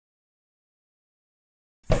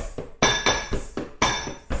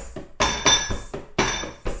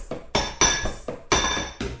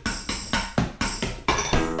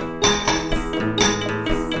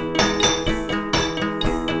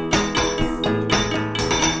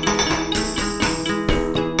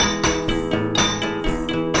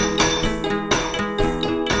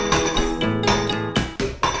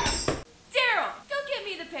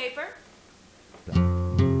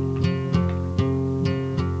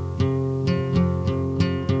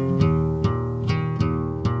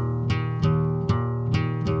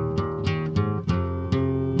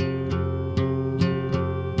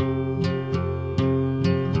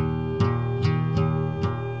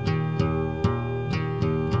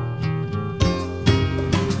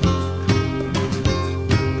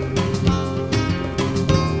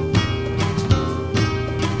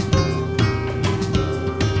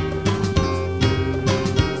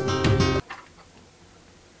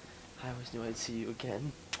I always knew I'd see you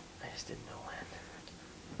again. I just didn't know when.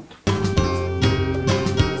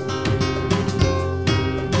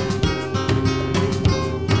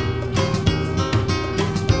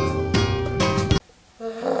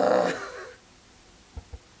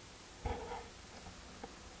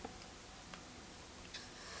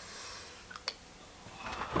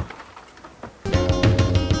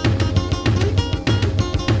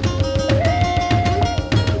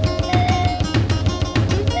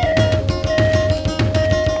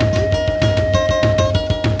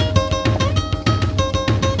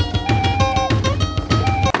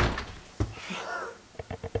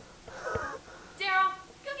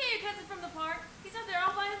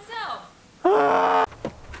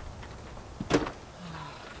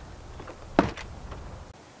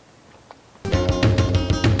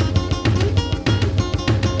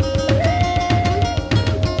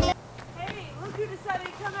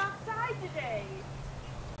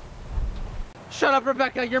 Shut up,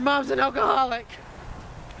 Rebecca. Your mom's an alcoholic.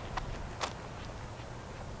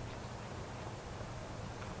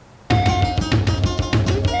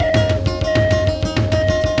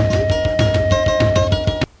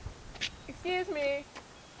 Excuse me.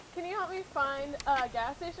 Can you help me find a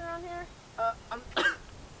gas station around here? I'm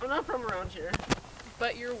not from around here.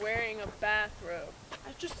 But you're wearing a bathrobe.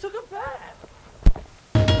 I just took a bath.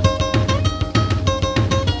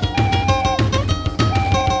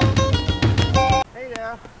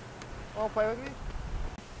 Want to play with me?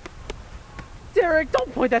 Derek,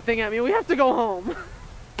 don't point that thing at me. We have to go home.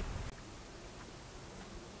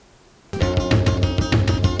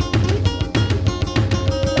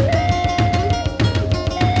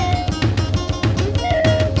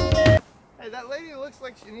 Hey, that lady looks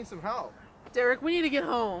like she needs some help. Derek, we need to get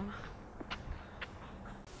home.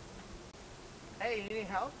 Hey, you need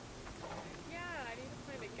help? Yeah, I need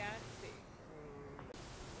to find a gas station.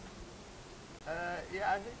 Yeah,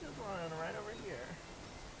 I think there's one right over here.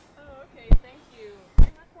 Oh, okay, thank you.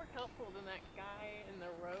 You're much more helpful than that guy in the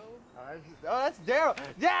robe. Oh, that's Daryl!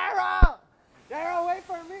 Daryl! Daryl, wait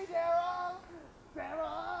for me, Daryl!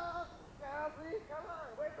 Daryl!